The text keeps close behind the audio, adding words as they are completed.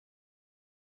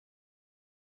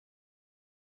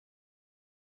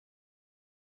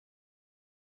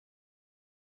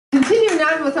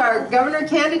on with our governor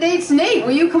candidates. Nate,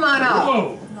 will you come on up?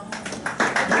 Whoa.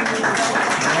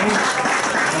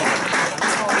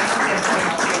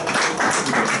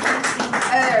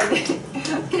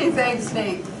 Okay, thanks,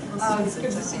 Nate. It's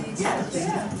good to see you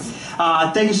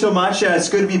guys. Thank you so much. It's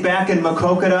good to be back in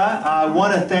Maquoketa. I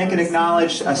want to thank and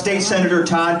acknowledge State Senator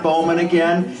Todd Bowman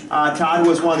again. Todd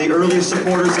was one of the earliest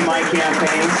supporters of my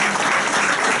campaign.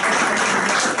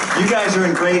 You guys are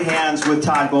in great hands with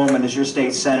Todd Bowman as your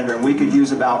state senator, and we could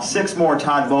use about 6 more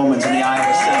Todd Bowmans in the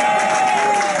Iowa Senate.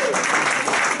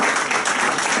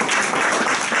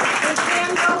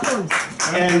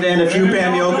 And a few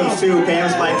Pam Yocums too.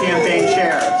 Pam's my campaign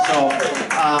chair. So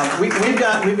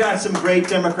we've got some great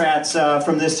Democrats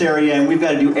from this area, and we've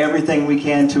got to do everything we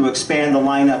can to expand the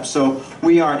lineup so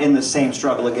we aren't in the same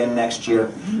struggle again next year.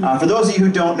 For those of you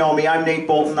who don't know me, I'm Nate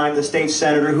Boulton. I'm the state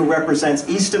senator who represents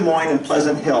East Des Moines and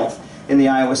Pleasant Hill in the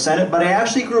Iowa Senate, but I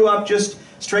actually grew up just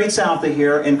straight south of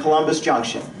here in Columbus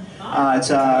Junction. It's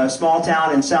a small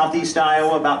town in southeast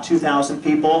Iowa, about 2,000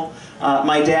 people.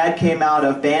 My dad came out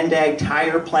of Bandag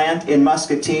Tire Plant in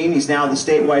Muscatine. He's now the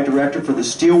statewide director for the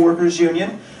Steelworkers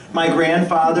Union. My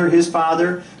grandfather, his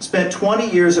father, spent 20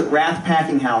 years at Rath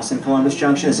Packing House in Columbus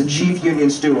Junction as a chief union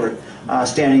steward,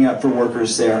 standing up for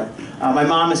workers there. My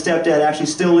mom and stepdad actually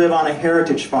still live on a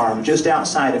heritage farm just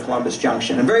outside of Columbus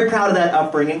Junction. I'm very proud of that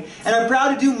upbringing, and I'm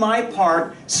proud to do my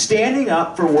part standing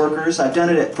up for workers. I've done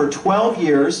it for 12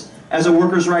 years as a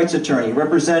workers' rights attorney,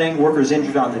 representing workers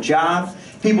injured on the job,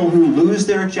 people who lose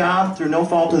their job through no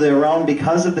fault of their own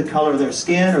because of the color of their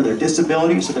skin or their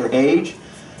disabilities or their age.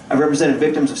 I've represented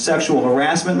victims of sexual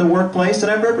harassment in the workplace,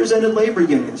 and I've represented labor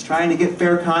unions trying to get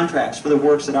fair contracts for the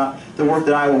work that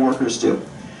Iowa workers do.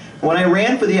 When I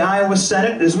ran for the Iowa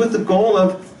Senate, it was with the goal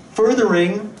of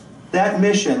furthering that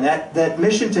mission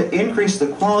to increase the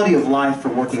quality of life for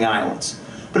working Iowans.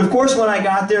 But of course, when I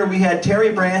got there, we had Terry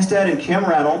Branstad and Kim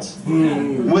Reynolds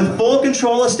with full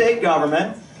control of state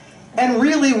government, and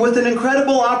really with an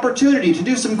incredible opportunity to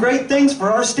do some great things for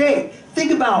our state.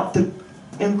 Think about the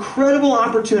incredible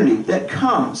opportunity that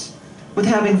comes with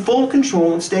having full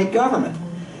control of state government.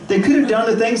 They could have done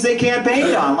the things they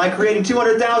campaigned on, like creating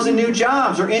 200,000 new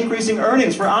jobs or increasing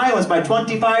earnings for Iowans by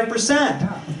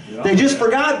 25%. They just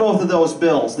forgot both of those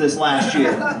bills this last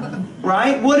year.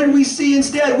 Right? What did we see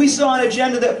instead? We saw an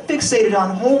agenda that fixated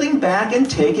on holding back and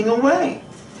taking away.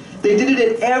 They did it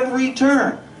at every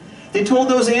turn. They told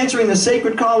those answering the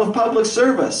sacred call of public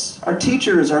service, our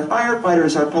teachers, our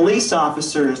firefighters, our police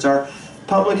officers, our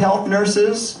public health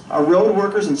nurses, our road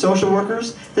workers and social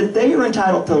workers, that they are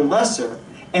entitled to lesser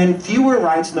and fewer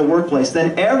rights in the workplace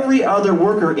than every other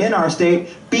worker in our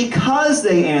state because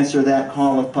they answer that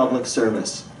call of public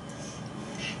service.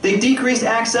 They decreased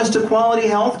access to quality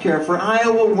health care for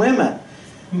Iowa women.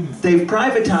 They've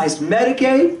privatized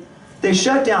Medicaid. They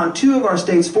shut down 2 of our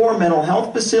state's 4 mental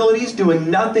health facilities, doing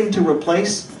nothing to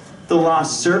replace the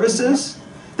lost services.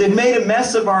 They've made a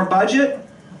mess of our budget.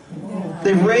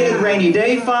 They've raided rainy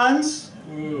day funds.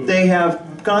 They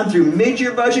have gone through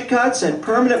mid-year budget cuts and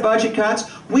permanent budget cuts.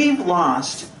 We've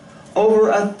lost over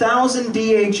 1,000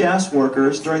 DHS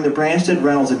workers during the Branstad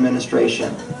Reynolds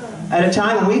administration, at a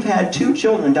time when we've had 2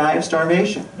 children die of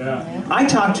starvation. Yeah. I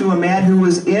talked to a man who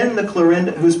was in the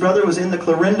whose brother was in the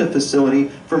Clarinda facility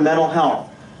for mental health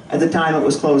at the time it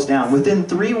was closed down. Within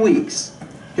 3 weeks,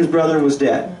 his brother was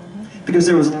dead because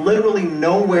there was literally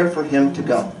nowhere for him to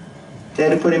go. They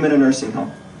had to put him in a nursing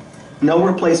home. No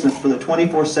replacements for the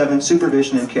 24/7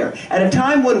 supervision and care. At a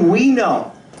time when we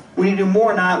know we need to do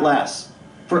more, not less,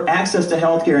 for access to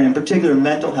health care, and in particular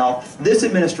mental health, this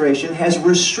administration has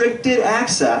restricted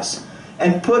access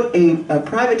and put a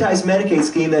privatized Medicaid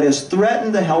scheme that has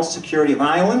threatened the health security of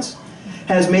Iowans,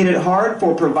 has made it hard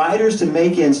for providers to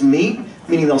make ends meet,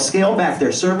 meaning they'll scale back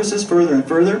their services further and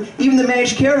further. Even the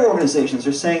managed care organizations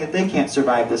are saying that they can't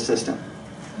survive this system.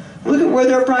 Look at where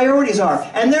their priorities are,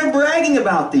 and they're bragging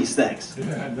about these things.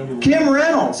 Kim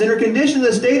Reynolds, in her Condition of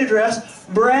the State address,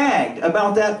 bragged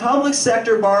about that public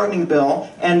sector bargaining bill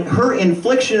and her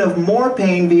infliction of more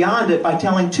pain beyond it by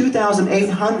telling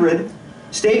 2,800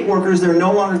 state workers they're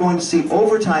no longer going to see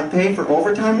overtime pay for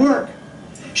overtime work.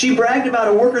 She bragged about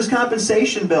a workers'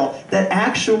 compensation bill that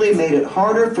actually made it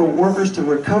harder for workers to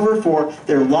recover for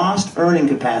their lost earning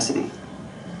capacity.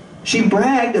 She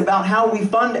bragged about how we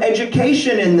fund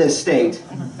education in this state.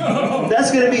 That's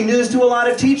going to be news to a lot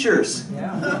of teachers.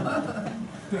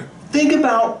 Think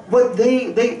about what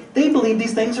they believe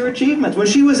these things are achievements. When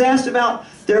she was asked about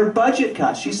their budget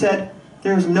cuts, she said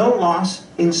there's no loss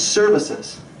in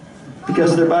services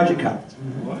because of their budget cuts.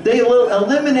 They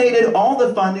eliminated all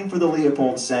the funding for the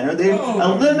Leopold Center. They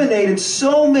eliminated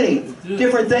so many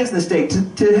different things in the state.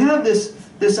 To have this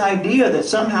this idea that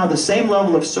somehow the same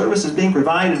level of service is being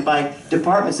provided by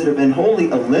departments that have been wholly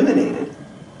eliminated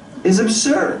is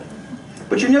absurd.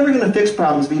 But you're never going to fix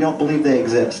problems if you don't believe they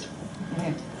exist.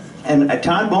 And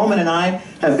Todd Bowman and I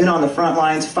have been on the front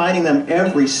lines fighting them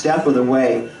every step of the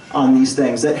way on these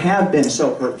things that have been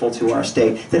so hurtful to our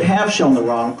state, that have shown the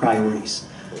wrong priorities.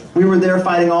 We were there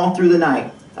fighting all through the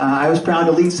night. I was proud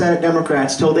to lead Senate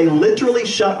Democrats till they literally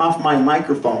shut off my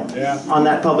microphone on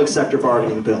that public sector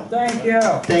bargaining bill. Thank you.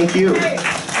 Thank you.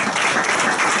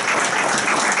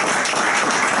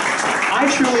 I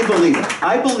truly believe it.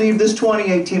 I believe this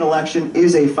 2018 election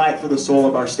is a fight for the soul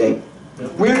of our state.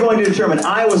 We're going to determine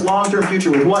Iowa's long-term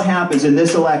future with what happens in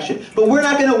this election. But we're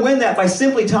not going to win that by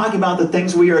simply talking about the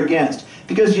things we are against.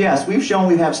 Because yes, we've shown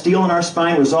we have steel in our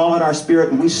spine, resolve in our spirit,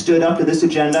 and we stood up to this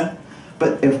agenda.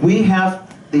 But if we have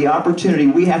the opportunity,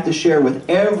 we have to share with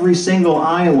every single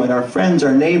Iowan, our friends,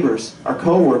 our neighbors, our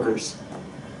co-workers,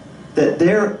 that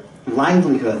their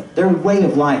livelihood, their way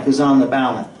of life is on the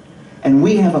ballot. And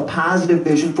we have a positive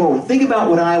vision forward. Think about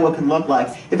what Iowa can look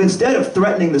like if instead of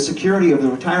threatening the security of the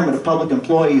retirement of public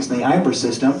employees in the IPER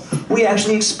system, we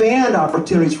actually expand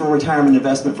opportunities for retirement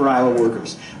investment for Iowa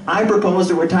workers. I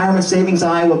proposed a Retirement Savings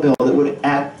Iowa bill that would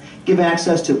give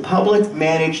access to public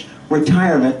managed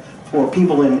retirement for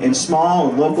people in small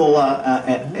and local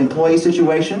employee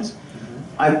situations.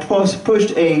 I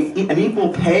pushed an equal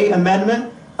pay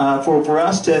amendment for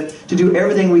us to do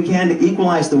everything we can to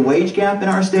equalize the wage gap in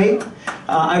our state.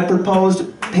 I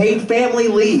proposed paid family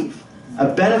leave, a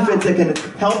benefit that can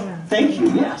help. Thank you,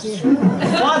 yes.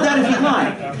 Applaud that if you'd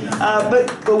like.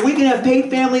 But we can have paid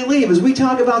family leave as we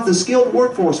talk about the skilled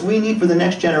workforce we need for the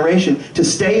next generation to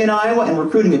stay in Iowa and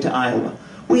recruiting it to Iowa.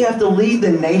 We have to lead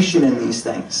the nation in these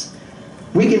things.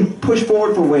 We can push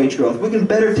forward for wage growth. We can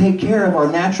better take care of our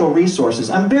natural resources.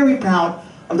 I'm very proud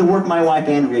of the work my wife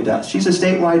Andrea does. She's a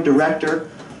statewide director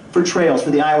for trails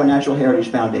for the Iowa Natural Heritage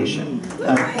Foundation.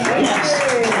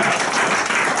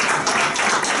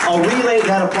 I'll relay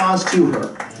that applause to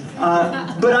her.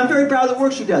 But I'm very proud of the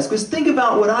work she does, because think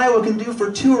about what Iowa can do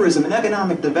for tourism and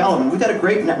economic development. We've got a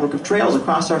great network of trails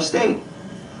across our state.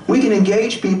 We can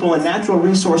engage people in natural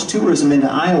resource tourism into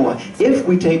Iowa if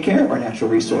we take care of our natural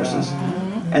resources.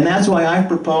 And that's why I've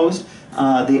proposed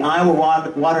the Iowa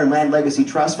Water and Land Legacy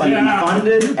Trust Fund to be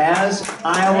funded as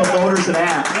Iowa voters have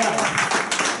asked.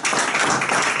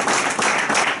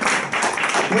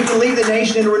 We can lead the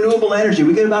nation into renewable energy.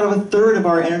 We get about a third of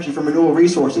our energy from renewable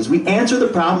resources. We answer the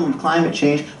problem of climate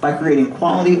change by creating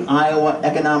quality Iowa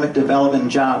economic development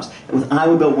and jobs with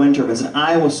Iowa-built wind turbines and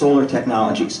Iowa solar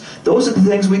technologies. Those are the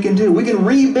things we can do. We can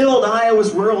rebuild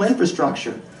Iowa's rural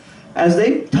infrastructure. As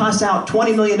they toss out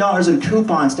 $20 million in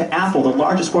coupons to Apple, the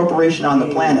largest corporation on the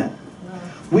planet,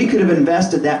 we could have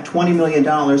invested that $20 million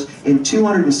in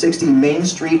 260 Main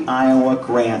Street, Iowa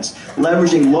grants,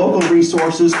 leveraging local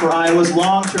resources for Iowa's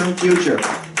long-term future.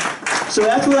 So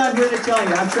that's what I'm here to tell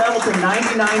you. I've traveled to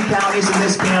 99 counties in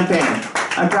this campaign.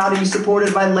 I'm proud to be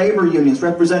supported by labor unions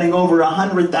representing over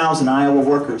 100,000 Iowa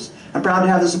workers. I'm proud to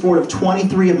have the support of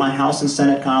 23 of my House and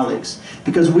Senate colleagues,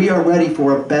 because we are ready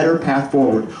for a better path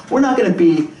forward. We're not going to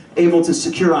be able to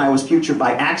secure Iowa's future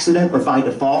by accident or by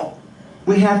default.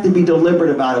 We have to be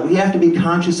deliberate about it. We have to be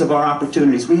conscious of our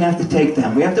opportunities. We have to take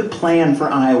them. We have to plan for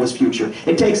Iowa's future.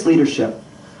 It takes leadership.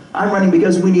 I'm running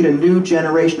because we need a new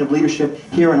generation of leadership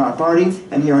here in our party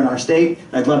and here in our state.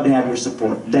 I'd love to have your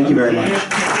support. Thank you very much.